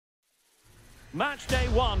Match day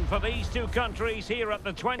one for these two countries here at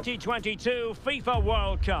the 2022 FIFA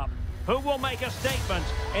World Cup. Who will make a statement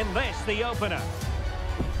in this, the opener?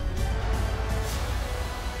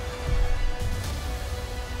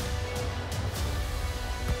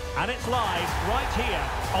 And it's live right here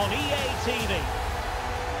on EA TV.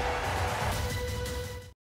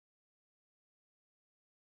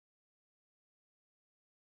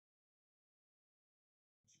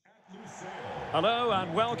 Hello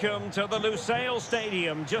and welcome to the Lusail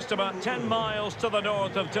Stadium, just about 10 miles to the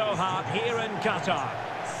north of Doha, here in Qatar.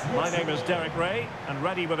 My name is Derek Ray, and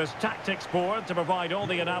ready with his tactics board to provide all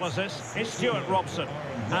the analysis is Stuart Robson.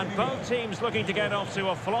 And both teams looking to get off to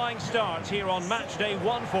a flying start here on match day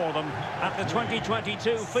one for them at the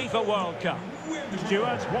 2022 FIFA World Cup.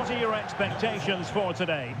 Stuart, what are your expectations for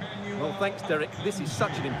today? Well, thanks, Derek. This is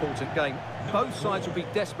such an important game. Both sides will be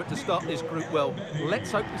desperate to start this group well.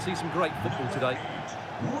 Let's hope we see some great football today.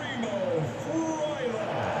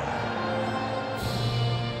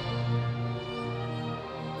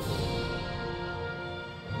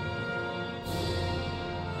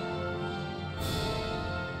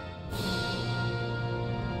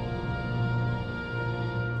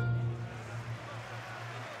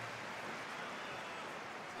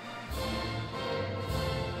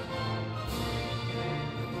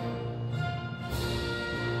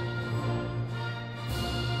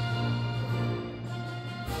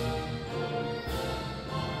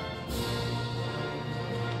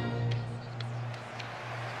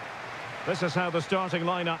 This is how the starting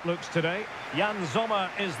lineup looks today. Jan Sommer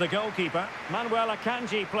is the goalkeeper. Manuel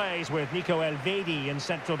Akanji plays with Nico Elvedi in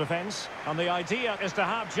central defence. And the idea is to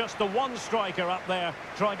have just the one striker up there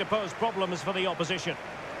trying to pose problems for the opposition.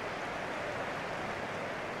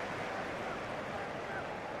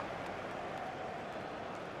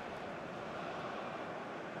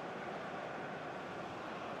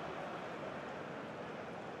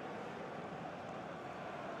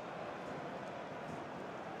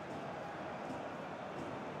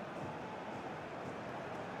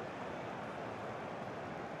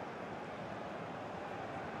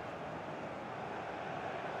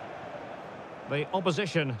 The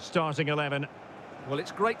opposition starting 11. Well,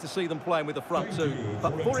 it's great to see them playing with the front two,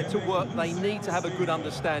 but for it to work, they need to have a good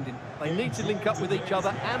understanding. They need to link up with each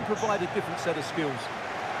other and provide a different set of skills.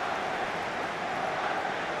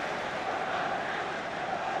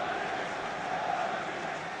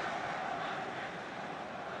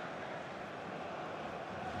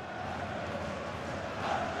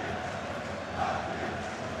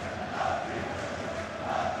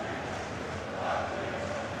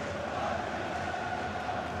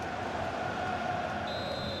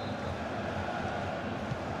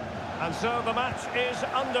 And so the match is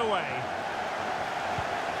underway.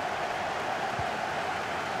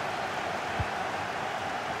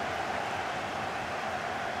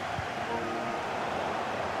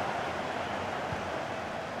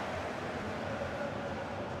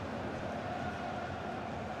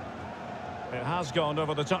 It has gone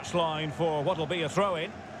over the touchline for what will be a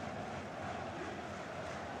throw-in.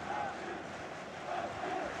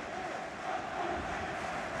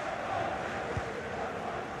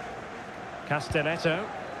 Castelletto.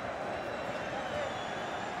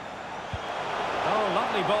 Oh,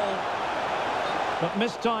 lovely ball. But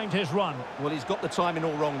mistimed his run. Well, he's got the timing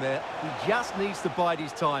all wrong there. He just needs to bide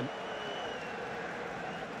his time.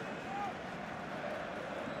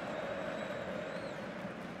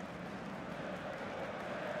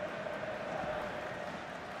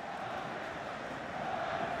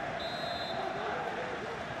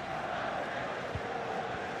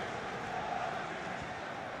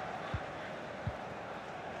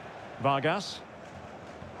 Vargas.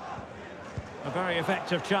 A very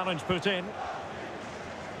effective challenge put in.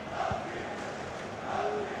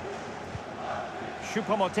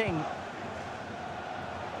 Choupo-Moting.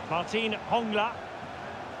 Martin Hongla.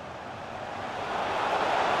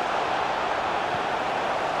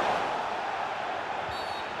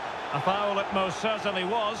 A foul it most certainly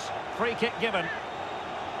was. Free kick given.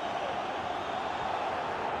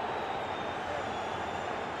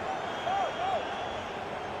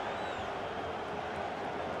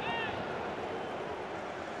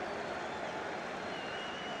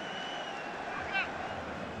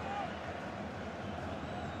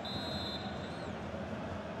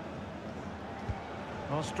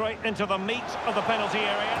 Well, straight into the meat of the penalty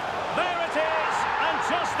area. There it is! And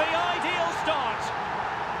just the ideal start.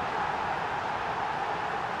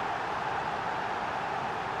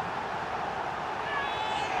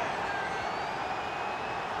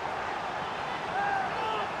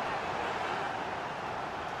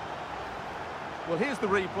 Well, here's the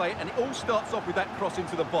replay, and it all starts off with that cross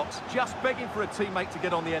into the box, just begging for a teammate to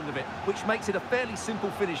get on the end of it, which makes it a fairly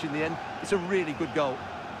simple finish in the end. It's a really good goal.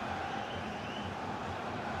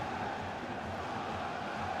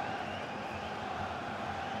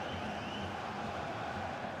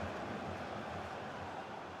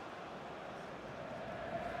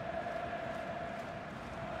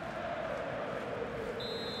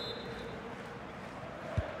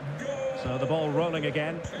 So the ball rolling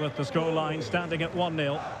again with the scoreline standing at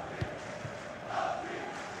 1-0.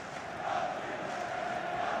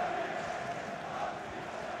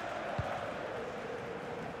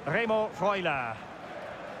 Remo Freuler.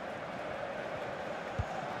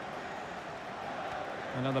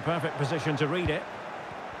 And in the perfect position to read it.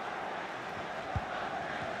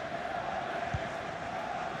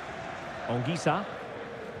 Ongisa.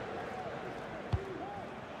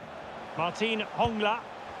 Martin Hongla.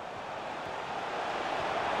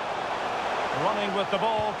 Running with the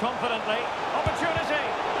ball confidently. Opportunity.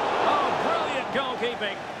 Oh, brilliant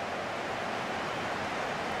goalkeeping.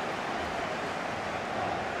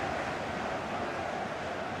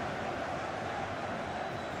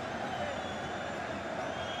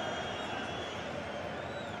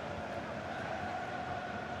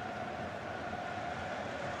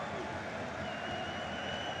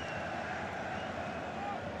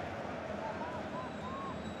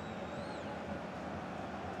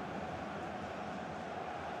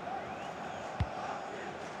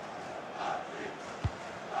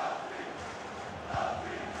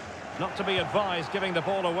 Not to be advised giving the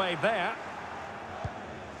ball away there.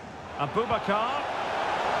 Abubakar.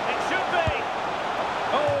 It should be.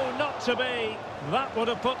 Oh, not to be. That would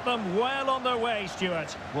have put them well on their way,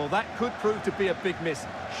 Stuart. Well, that could prove to be a big miss.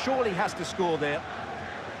 Surely has to score there.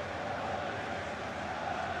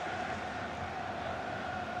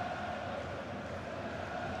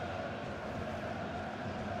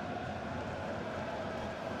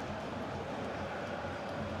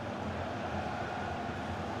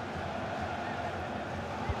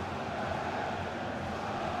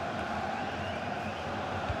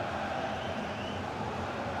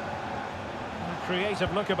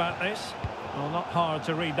 Creative look about this. Well, not hard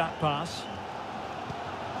to read that pass.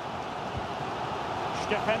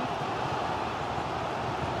 Steffen.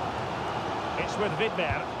 It's with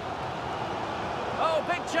Vidmer. Oh,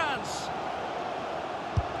 big chance.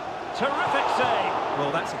 Terrific save.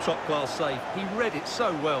 Well, that's a top-class save. He read it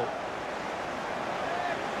so well.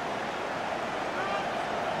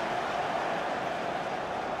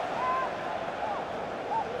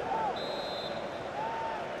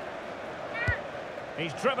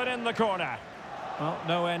 He's driven in the corner. Well,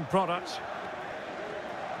 no end product.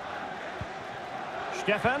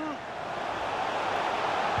 Steffen.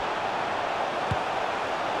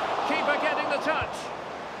 Keeper getting the touch.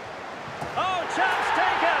 Oh, chance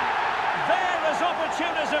taken. There is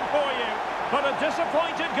opportunism for you, but a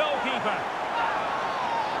disappointed goalkeeper.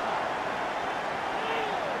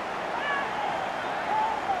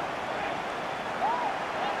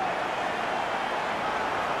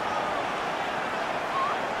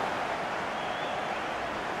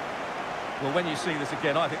 Well, when you see this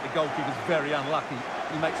again, I think the goalkeeper's very unlucky.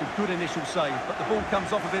 He makes a good initial save, but the ball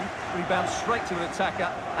comes off of him, rebounds straight to the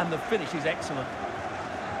attacker, and the finish is excellent.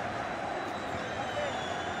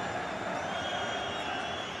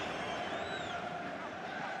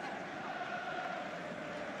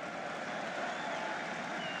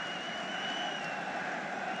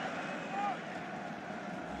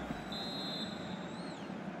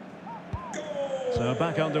 So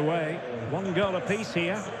back underway. 1 goal apiece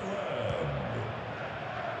here.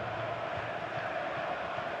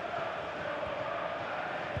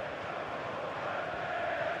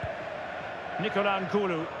 Nicolas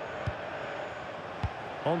Nkulu.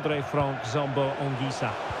 Andre Frank Zombo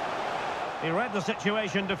Ongisa. He read the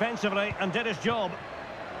situation defensively and did his job.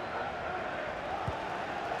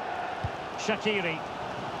 Shaqiri.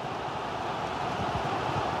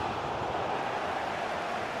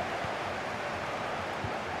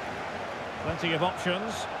 Plenty of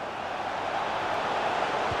options.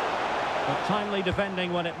 But timely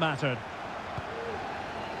defending when it mattered.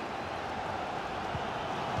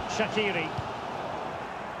 Shaqiri.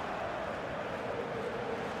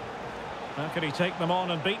 How could he take them on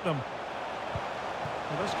and beat them?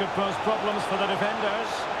 Well, this could pose problems for the defenders.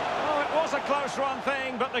 Oh, it was a close-run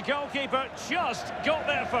thing, but the goalkeeper just got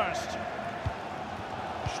there first.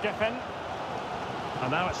 Steffen.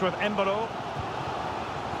 And now it's with Embolo.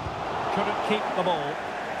 Couldn't keep the ball.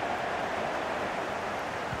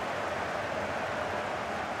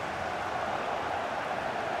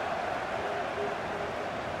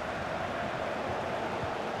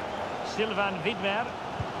 Sylvain Widmer.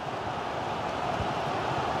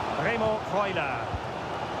 Remo Freuler.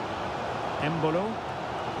 Embolo.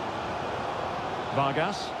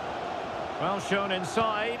 Vargas. Well shown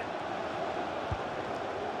inside.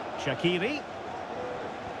 Shaqiri.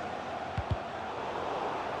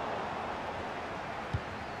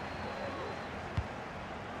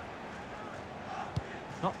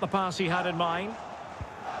 Not the pass he had in mind.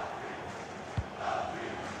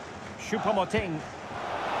 Choupo-Moting.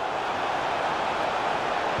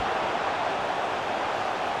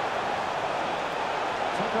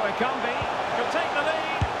 Toko Ekambi could take the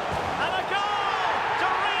lead. And a goal to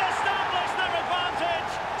re-establish their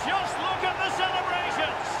advantage. Just look at the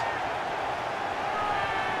celebrations.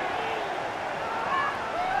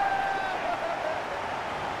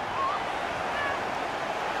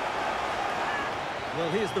 Well,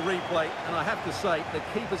 here's the replay, and I have to say, the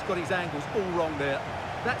keeper's got his angles all wrong there.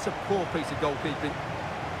 That's a poor piece of goalkeeping.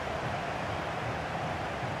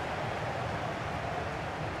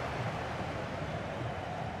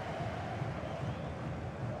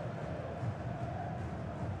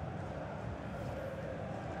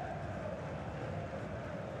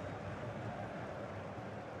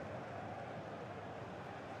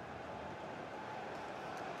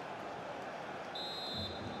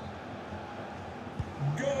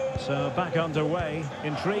 So back underway.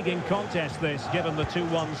 Intriguing contest this, given the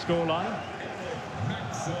 2-1 scoreline.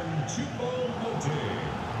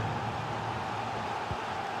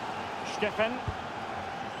 Steffen.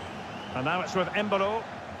 And now it's with Embolo.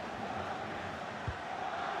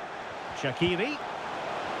 Shaqiri.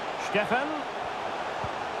 Steffen.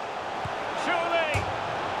 Surely.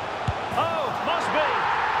 Oh, must be.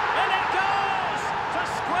 And it goes to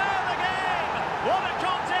square the game. What a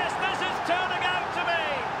contest this is turning out to be.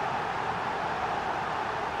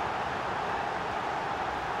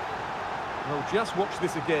 Well, just watch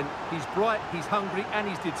this again. He's bright, he's hungry, and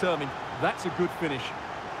he's determined. That's a good finish.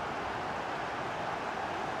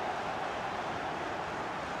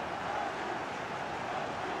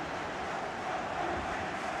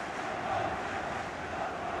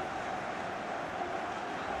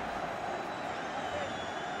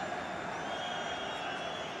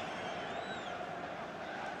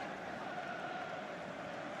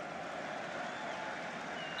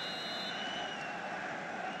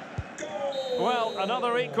 Well,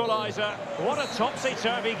 another equaliser. What a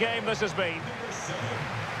topsy-turvy game this has been.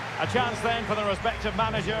 A chance then for the respective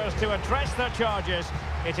managers to address their charges.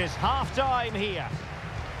 It is half-time here.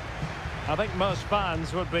 I think most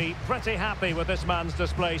fans would be pretty happy with this man's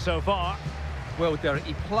display so far. Well, Derek,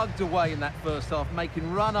 he plugged away in that first half,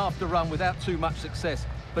 making run after run without too much success.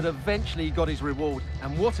 But eventually he got his reward,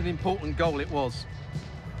 and what an important goal it was.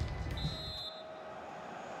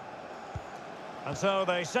 And so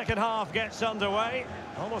the second half gets underway.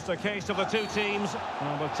 Almost a case of the two teams.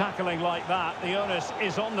 Well, with tackling like that, the onus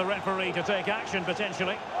is on the referee to take action,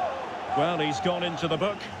 potentially. Well, he's gone into the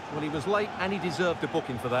book. Well, he was late, and he deserved a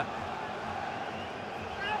booking for that.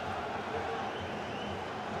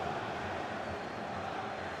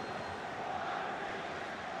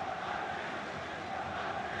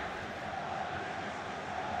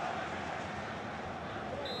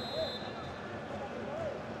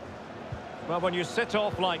 Well, when you sit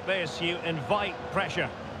off like this, you invite pressure.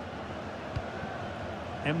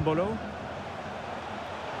 Embolo.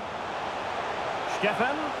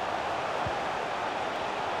 Steffen.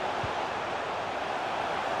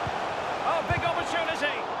 Oh, big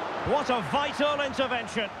opportunity. What a vital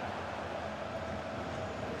intervention.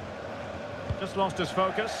 Just lost his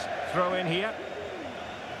focus. Throw in here.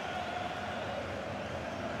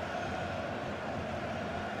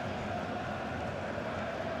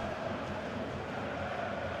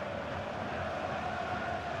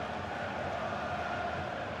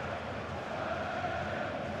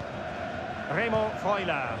 Remo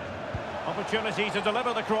Freuler. Opportunity to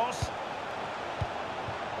deliver the cross.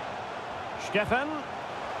 Steffen.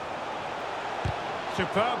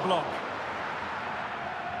 Superb block.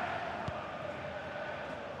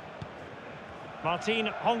 Martin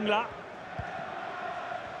Hongla.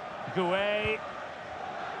 Gouet.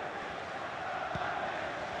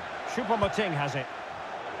 Choupo-Moting has it.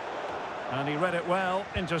 And he read it well,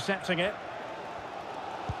 intercepting it.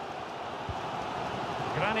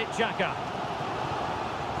 Granit Xhaka.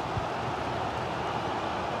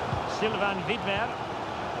 Sylvain Widmer.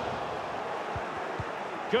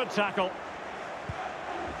 Good tackle.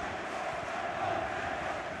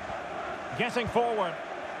 Getting forward.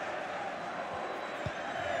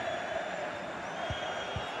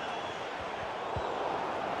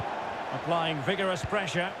 Applying vigorous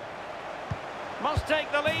pressure. Must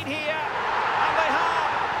take the lead here. And they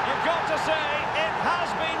have. You've I've got to say, it has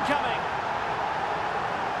been coming.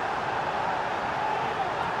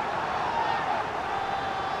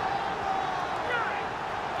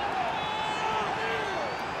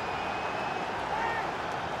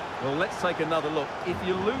 Well, let's take another look. If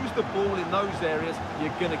you lose the ball in those areas,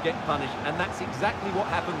 you're going to get punished. And that's exactly what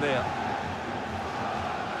happened there.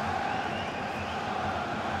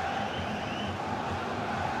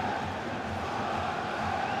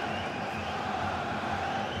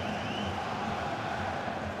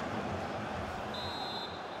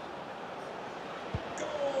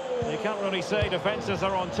 You can't really say defences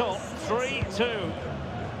are on top. 3-2.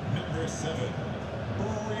 Number 7.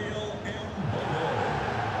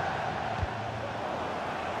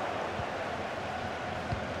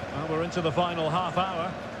 Well, we're into the final half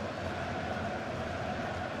hour.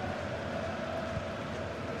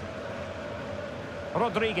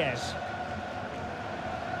 Rodriguez.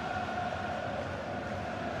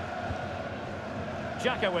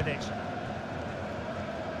 Xhaka with it.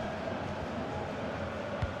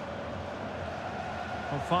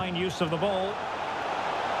 Well, fine use of the ball.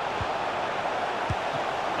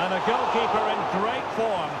 And a goalkeeper in great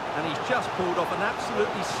form. And he's just pulled off an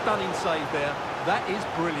absolutely stunning save there. That is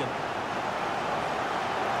brilliant.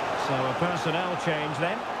 So a personnel change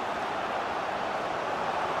then.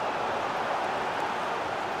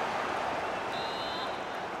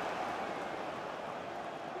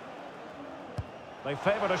 They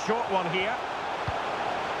favoured a short one here.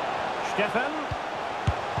 Stefan.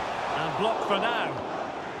 And blocked for now.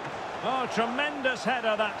 Oh, tremendous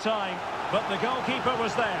header that time. But the goalkeeper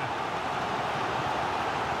was there.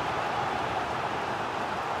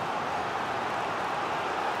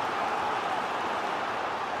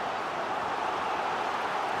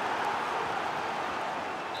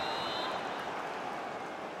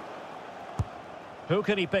 Who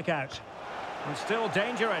can he pick out? And still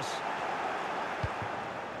dangerous.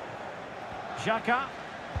 Xhaka.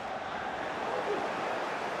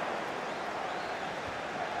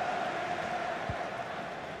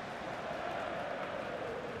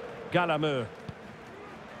 Galamu.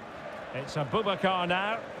 It's Abubakar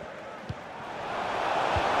now.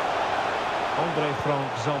 Andre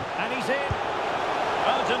Franck. And he's in.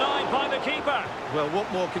 Oh, denied by the keeper. Well, what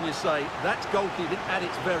more can you say? That's goalkeeping at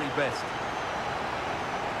its very best.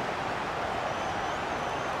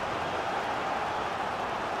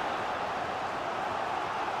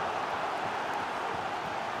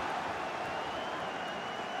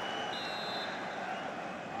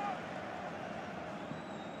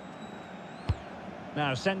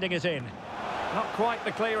 Now sending it in. Not quite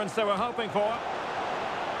the clearance they were hoping for.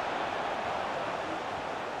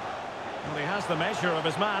 Well, he has the measure of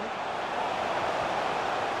his man.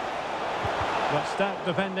 But stout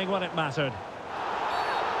defending when it mattered.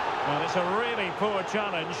 Well, it's a really poor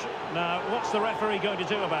challenge. Now, what's the referee going to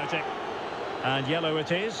do about it? And yellow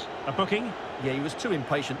it is. A booking. Yeah, he was too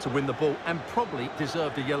impatient to win the ball and probably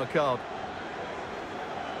deserved a yellow card.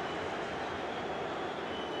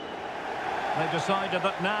 They've decided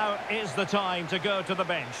that now is the time to go to the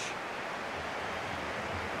bench.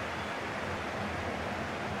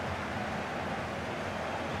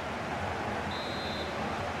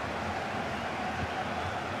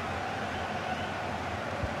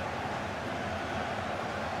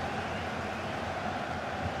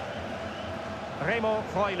 Remo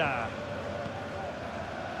Freuler.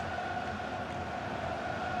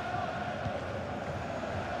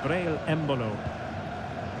 Braille Embolo.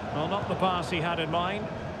 Well, not the pass he had in mind.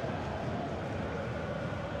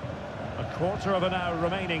 A quarter of an hour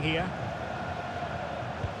remaining here.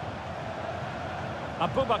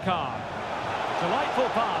 Abubakar. Delightful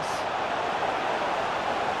pass.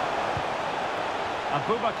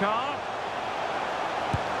 Abubakar.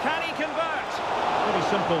 Can he convert? Pretty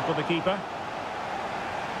simple for the keeper.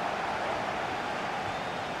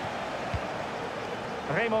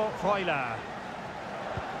 Remo Freuler.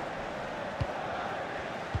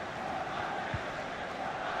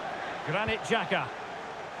 Granit Xhaka.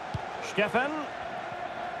 Stefan.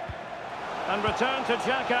 And return to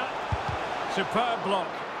Xhaka. Superb block.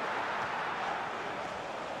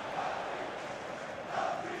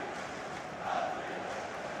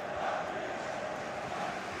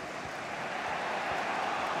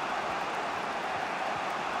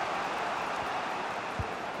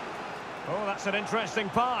 Oh, that's an interesting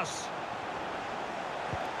pass.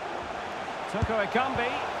 Toko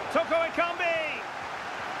Ekambi. Toko Ekambi!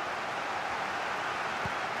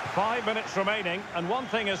 5 minutes remaining, and one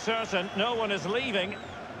thing is certain, no one is leaving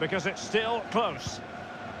because it's still close.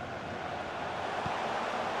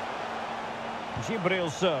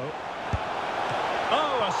 Gibril So.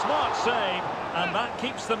 Oh, a smart save. And that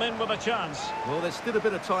keeps them in with a chance. Well, there's still a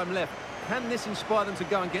bit of time left. Can this inspire them to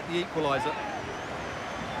go and get the equaliser?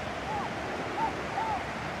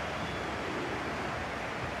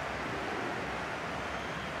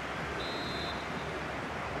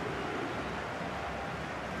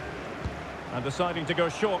 And deciding to go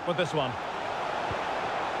short with this one.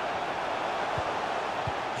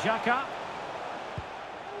 Xhaka.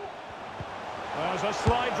 There's a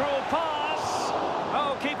slide rule pass.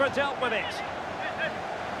 Oh, keeper dealt with it.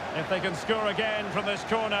 If they can score again from this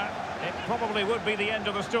corner, it probably would be the end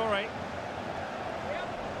of the story.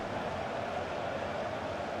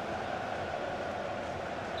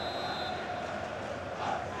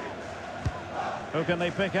 Who can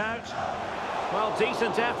they pick out? Well,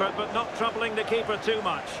 decent effort, but not troubling the keeper too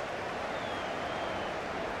much.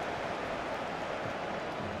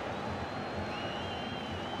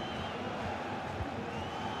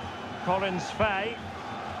 Collins Fay.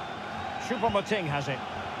 Choupo-Moting has it.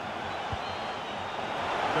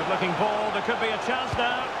 Good looking ball, there could be a chance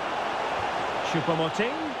now.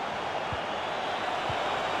 Choupo-Moting.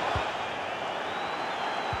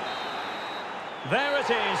 There it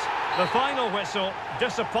is, the final whistle.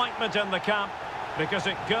 Disappointment in the camp because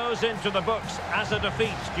it goes into the books as a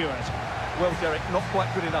defeat, Stuart. Well, Derek, not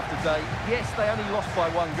quite good enough today. Yes, they only lost by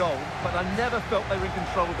 1 goal, but I never felt they were in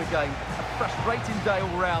control of the game. A frustrating day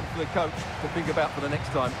all round for the coach to think about for the next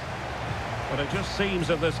time. But it just seems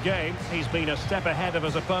in this game, he's been a step ahead of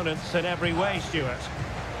his opponents in every way, Stuart.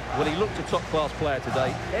 Well, he looked a top-class player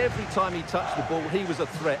today. Every time he touched the ball, he was a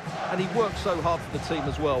threat, and he worked so hard for the team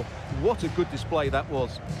as well. What a good display that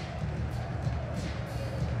was.